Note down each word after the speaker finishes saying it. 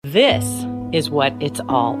this is what it's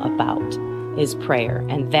all about, is prayer.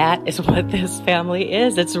 And that is what this family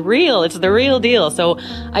is. It's real. It's the real deal. So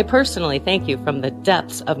I personally thank you from the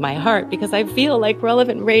depths of my heart, because I feel like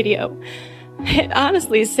Relevant Radio, it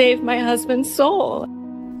honestly saved my husband's soul.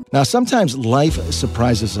 Now, sometimes life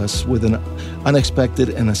surprises us with an unexpected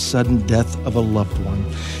and a sudden death of a loved one.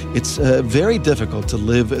 It's very difficult to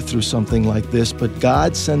live through something like this, but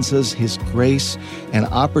God sends us His grace and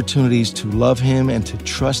opportunities to love Him and to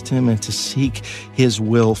trust Him and to seek His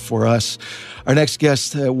will for us. Our next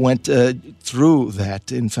guest went through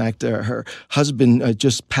that. In fact, her husband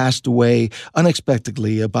just passed away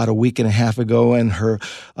unexpectedly about a week and a half ago, and her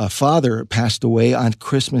father passed away on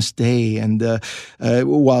Christmas Day. And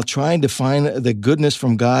while trying to find the goodness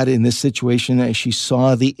from God in this situation, she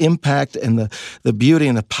saw the impact and the beauty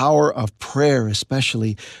and the power of prayer,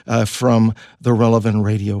 especially from the Relevant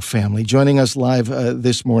Radio family. Joining us live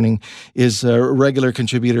this morning is a regular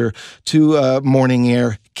contributor to Morning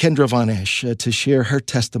Air, Kendra Von Esh, to share her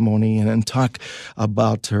testimony and talk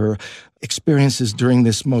about her experiences during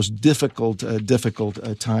this most difficult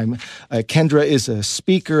time. Kendra is a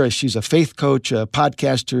speaker. She's a faith coach, a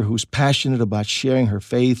podcaster who's passionate about sharing her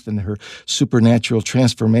faith and her supernatural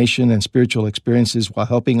transformation and spiritual experiences while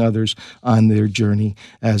helping others on their journey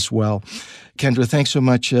as well. Kendra, thanks so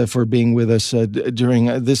much for being with us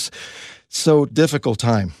during this so difficult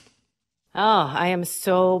time. Oh, I am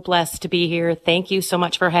so blessed to be here. Thank you so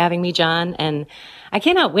much for having me, John. And I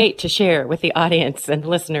cannot wait to share with the audience and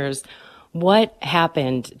listeners what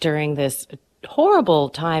happened during this horrible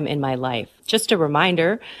time in my life. Just a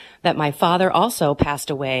reminder that my father also passed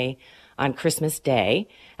away on Christmas Day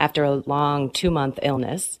after a long 2-month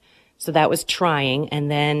illness. So that was trying. And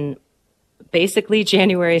then basically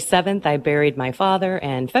January 7th, I buried my father,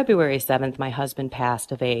 and February 7th, my husband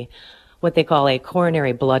passed of what they call a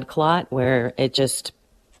coronary blood clot, where it just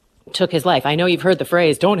took his life. I know you've heard the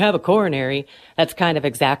phrase, don't have a coronary. That's kind of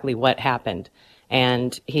exactly what happened.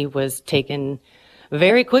 And he was taken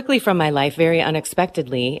very quickly from my life, very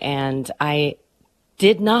unexpectedly. And I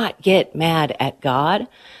did not get mad at God.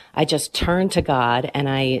 I just turned to God, and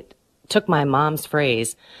I took my mom's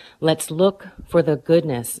phrase, let's look for the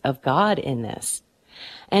goodness of God in this.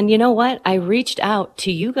 And you know what? I reached out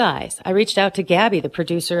to you guys. I reached out to Gabby, the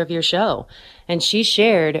producer of your show, and she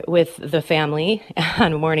shared with the family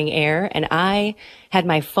on Morning Air, and I had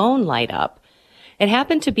my phone light up. It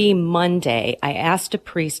happened to be Monday. I asked a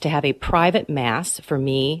priest to have a private mass for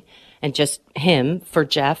me and just him, for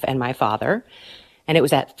Jeff and my father. And it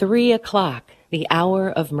was at 3:00, the hour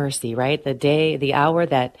of mercy, right? The hour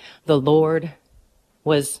that the Lord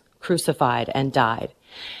was crucified and died.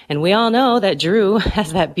 And we all know that Drew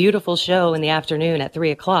has that beautiful show in the afternoon at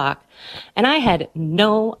 3:00. And I had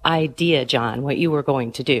no idea, John, what you were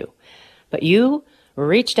going to do. But you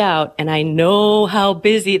reached out, and I know how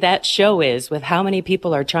busy that show is with how many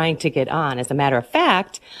people are trying to get on. As a matter of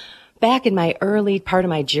fact, back in my early part of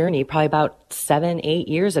my journey, probably about 7-8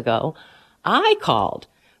 years ago, I called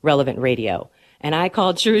Relevant Radio. And I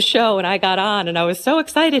called Drew's show, and I got on, and I was so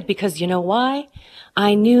excited because you know why?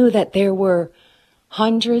 I knew that there were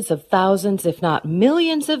hundreds of thousands, if not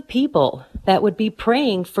millions of people that would be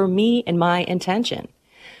praying for me and my intention.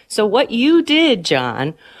 So what you did,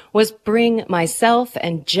 John, was bring myself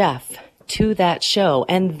and Jeff to that show.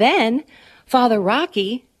 And then Father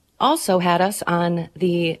Rocky also had us on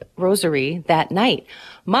the rosary that night.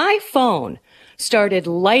 My phone started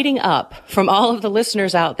lighting up from all of the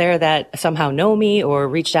listeners out there that somehow know me or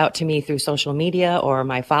reached out to me through social media or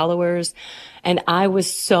my followers. And I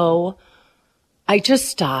just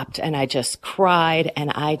stopped and I just cried,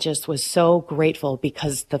 and I just was so grateful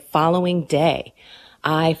because the following day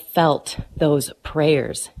I felt those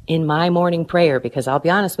prayers in my morning prayer, because I'll be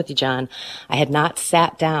honest with you, John, I had not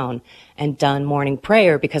sat down and done morning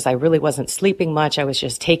prayer because I really wasn't sleeping much. I was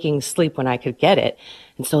just taking sleep when I could get it.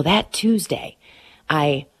 And so that Tuesday,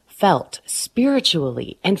 I felt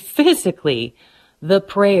spiritually and physically the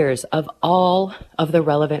prayers of all of the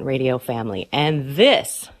Relevant Radio family. And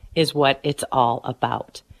this is what it's all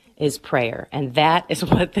about, is prayer. And that is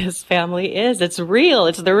what this family is. It's real.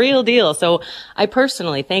 It's the real deal. So I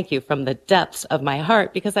personally thank you from the depths of my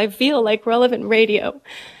heart, because I feel like Relevant Radio,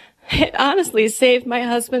 it honestly saved my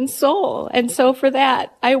husband's soul. And so for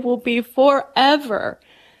that, I will be forever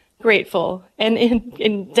grateful and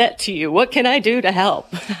in debt to you. What can I do to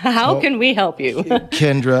help? How can we help you?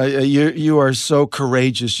 Kendra, you are so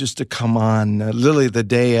courageous just to come on literally the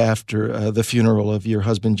day after the funeral of your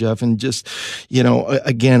husband, Jeff. And just,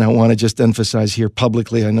 again, I want to just emphasize here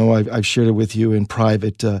publicly, I know I've shared it with you in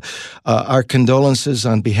private, our condolences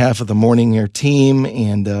on behalf of the Morning Air team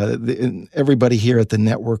and everybody here at the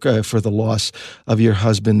network for the loss of your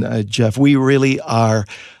husband, Jeff. We really are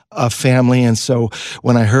a family. And so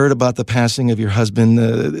when I heard about the passing of your husband,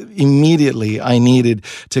 immediately I needed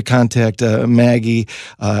to contact Maggie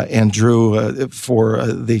and Drew for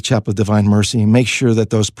the Chapel of Divine Mercy and make sure that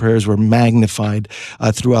those prayers were magnified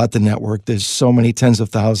throughout the network. There's so many tens of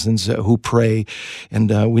thousands who pray, and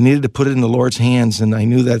we needed to put it in the Lord's hands. And I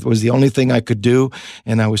knew that was the only thing I could do.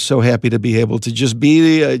 And I was so happy to be able to just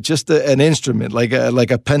be an instrument, like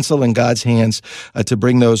a pencil in God's hands to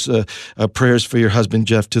bring those prayers for your husband,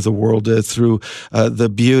 Jeff, to the world through the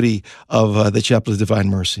beauty of the Chapel of Divine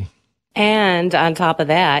Mercy. And on top of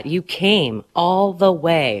that, you came all the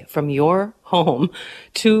way from your home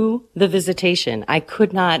to the visitation. I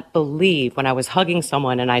could not believe when I was hugging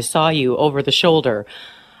someone and I saw you over the shoulder.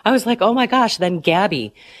 I was like, oh my gosh. Then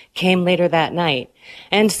Gabby came later that night,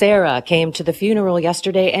 and Sarah came to the funeral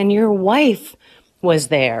yesterday, and your wife was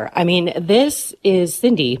there. I mean, this is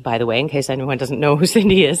Cindy, by the way, in case anyone doesn't know who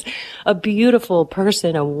Cindy is, a beautiful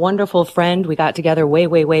person, a wonderful friend. We got together way,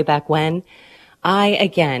 way, way back when. I,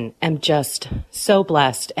 again, am just so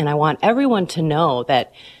blessed. And I want everyone to know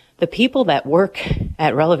that the people that work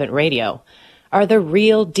at Relevant Radio are the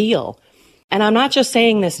real deal. And I'm not just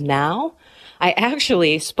saying this now. I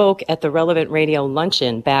actually spoke at the Relevant Radio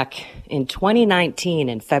luncheon back in 2019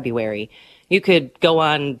 in February. You could go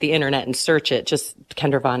on the internet and search it, just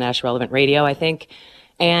Kendra Von Esh Relevant Radio, I think.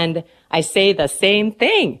 And I say the same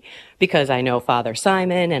thing because I know Father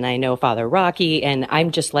Simon and I know Father Rocky, and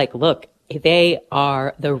I'm just like, look, they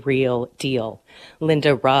are the real deal.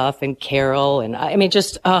 Linda Ruff and Carol, and I mean,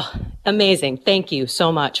 just amazing. Thank you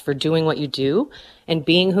so much for doing what you do and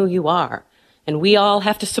being who you are. And we all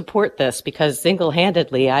have to support this because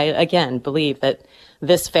single-handedly, I, again, believe that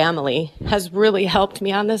this family has really helped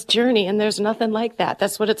me on this journey, and there's nothing like that.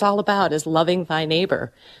 That's what it's all about, is loving thy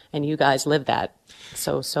neighbor. And you guys live that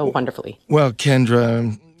so wonderfully. Well,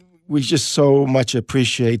 Kendra, we just so much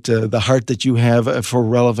appreciate the heart that you have for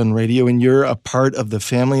Relevant Radio, and you're a part of the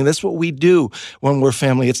family. And that's what we do when we're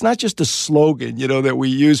family. It's not just a slogan, that we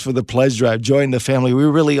use for the pledge drive, join the family. We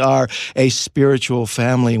really are a spiritual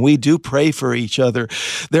family, and we do pray for each other.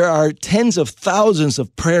 There are tens of thousands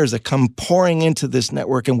of prayers that come pouring into this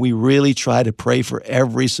network, and we really try to pray for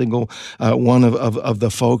every single one of the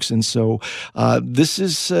folks. And so this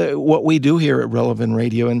is what we do here at Relevant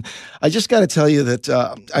Radio. And I just got to tell you that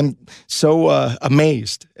I'm so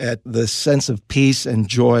amazed at the sense of peace and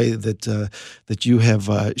joy that you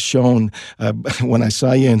have shown when I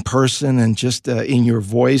saw you in person, and just in your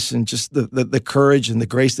voice, and just the courage and the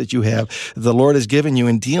grace that you have. The Lord has given you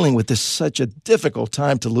in dealing with this such a difficult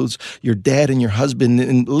time to lose your dad and your husband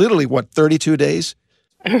in literally, 32 days?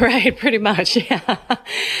 Right, pretty much. Yeah.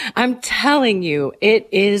 I'm telling you, it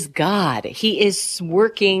is God. He is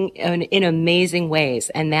working in amazing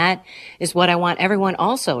ways. And that is what I want everyone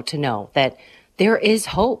also to know, that there is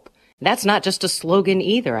hope. That's not just a slogan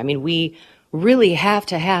either. I mean, we really have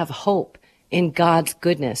to have hope in God's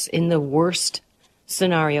goodness in the worst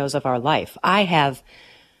scenarios of our life. I have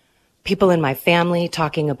people in my family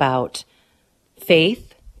talking about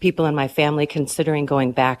faith, people in my family considering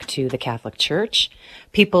going back to the Catholic Church,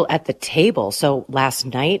 people at the table. So last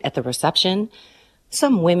night at the reception,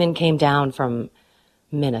 some women came down from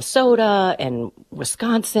Minnesota and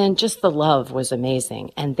Wisconsin. Just the love was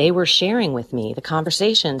amazing. And they were sharing with me the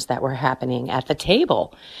conversations that were happening at the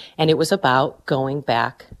table. And it was about going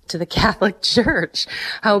back to the Catholic Church,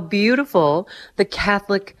 how beautiful the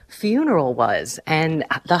Catholic funeral was, and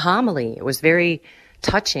the homily. It was very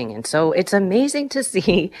touching. And so it's amazing to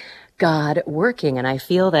see God working. And I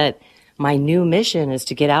feel that my new mission is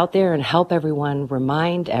to get out there and help everyone,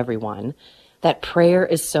 remind everyone that prayer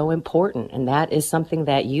is so important. And that is something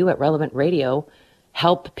that you at Relevant Radio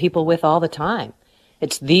help people with all the time.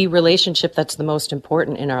 It's the relationship that's the most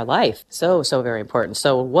important in our life. So very important.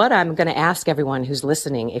 So what I'm going to ask everyone who's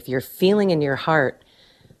listening, if you're feeling in your heart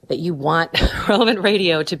that you want Relevant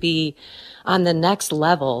Radio to be on the next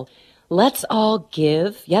level, let's all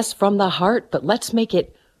give, yes, from the heart, but let's make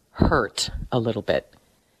it hurt a little bit.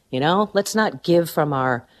 Let's not give from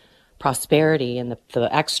our prosperity and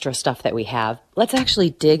the extra stuff that we have. Let's actually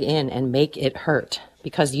dig in and make it hurt,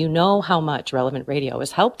 because you know how much Relevant Radio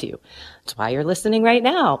has helped you. That's why you're listening right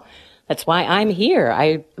now. That's why I'm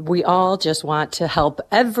here. We all just want to help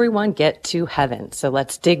everyone get to heaven. So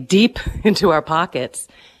let's dig deep into our pockets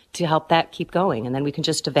to help that keep going. And then we can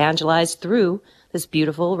just evangelize through this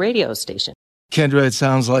beautiful radio station. Kendra, it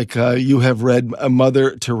sounds like you have read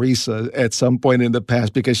Mother Teresa at some point in the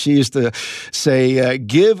past, because she used to say,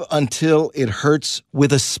 give until it hurts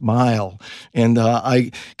with a smile. And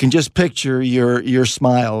I can just picture your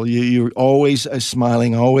smile. You're always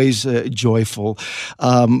smiling, always joyful.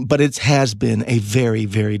 But it has been a very,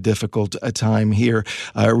 very difficult time here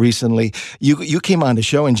recently. You came on the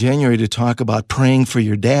show in January to talk about praying for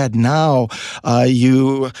your dad. Now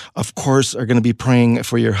you, of course, are going to be praying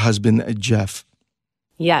for your husband, Jeff.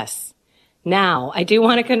 Yes. Now, I do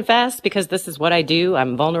want to confess, because this is what I do.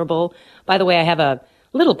 I'm vulnerable. By the way, I have a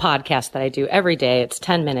little podcast that I do every day. It's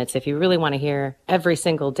 10 minutes if you really want to hear every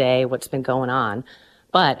single day what's been going on.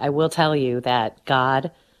 But I will tell you that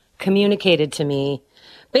God communicated to me,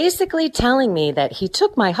 basically telling me that he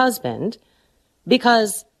took my husband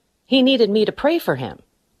because he needed me to pray for him.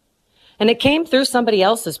 And it came through somebody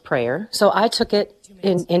else's prayer. So I took it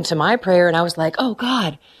into my prayer, and I was like, oh,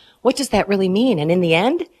 God, what does that really mean? And in the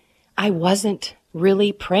end, I wasn't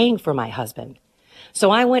really praying for my husband.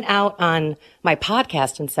 So I went out on my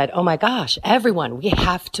podcast and said, oh my gosh, everyone, we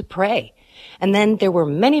have to pray. And then there were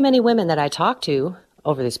many, many women that I talked to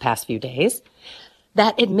over these past few days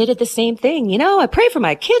that admitted the same thing. You know, I pray for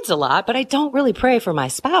my kids a lot, but I don't really pray for my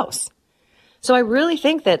spouse. So I really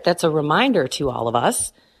think that that's a reminder to all of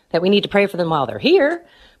us that we need to pray for them while they're here,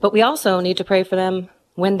 but we also need to pray for them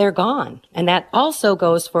when they're gone. And that also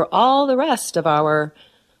goes for all the rest of our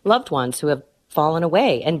loved ones who have fallen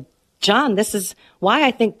away. And John, this is why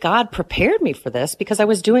I think God prepared me for this, because I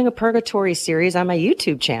was doing a purgatory series on my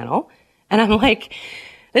YouTube channel. And I'm like,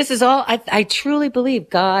 this is all, I truly believe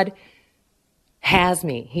God has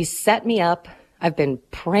me. He set me up. I've been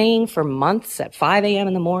praying for months at 5 a.m.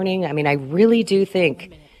 in the morning. I mean, I really do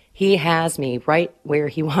think he has me right where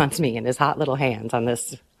he wants me in his hot little hands on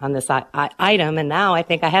this item. And now I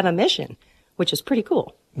think I have a mission, which is pretty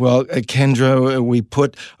cool. Well, Kendra, we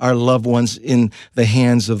put our loved ones in the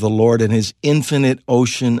hands of the Lord and his infinite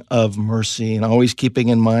ocean of mercy, and always keeping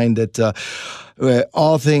in mind that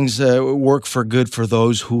all things work for good for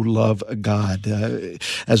those who love God,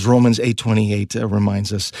 as Romans 8:28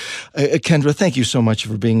 reminds us. Kendra, thank you so much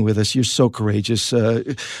for being with us. You're so courageous.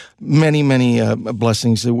 Many, many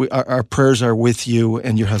blessings. Our prayers are with you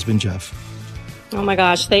and your husband, Jeff. Oh my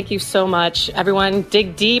gosh, thank you so much. Everyone,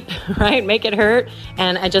 dig deep, right? Make it hurt.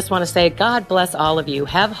 And I just want to say, God bless all of you.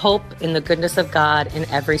 Have hope in the goodness of God in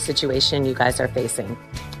every situation you guys are facing.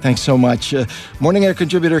 Thanks so much. Morning Air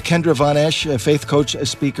contributor Kendra Von Esh, faith coach,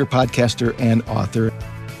 speaker, podcaster, and author.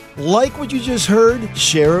 Like what you just heard?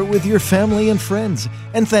 Share it with your family and friends.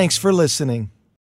 And thanks for listening.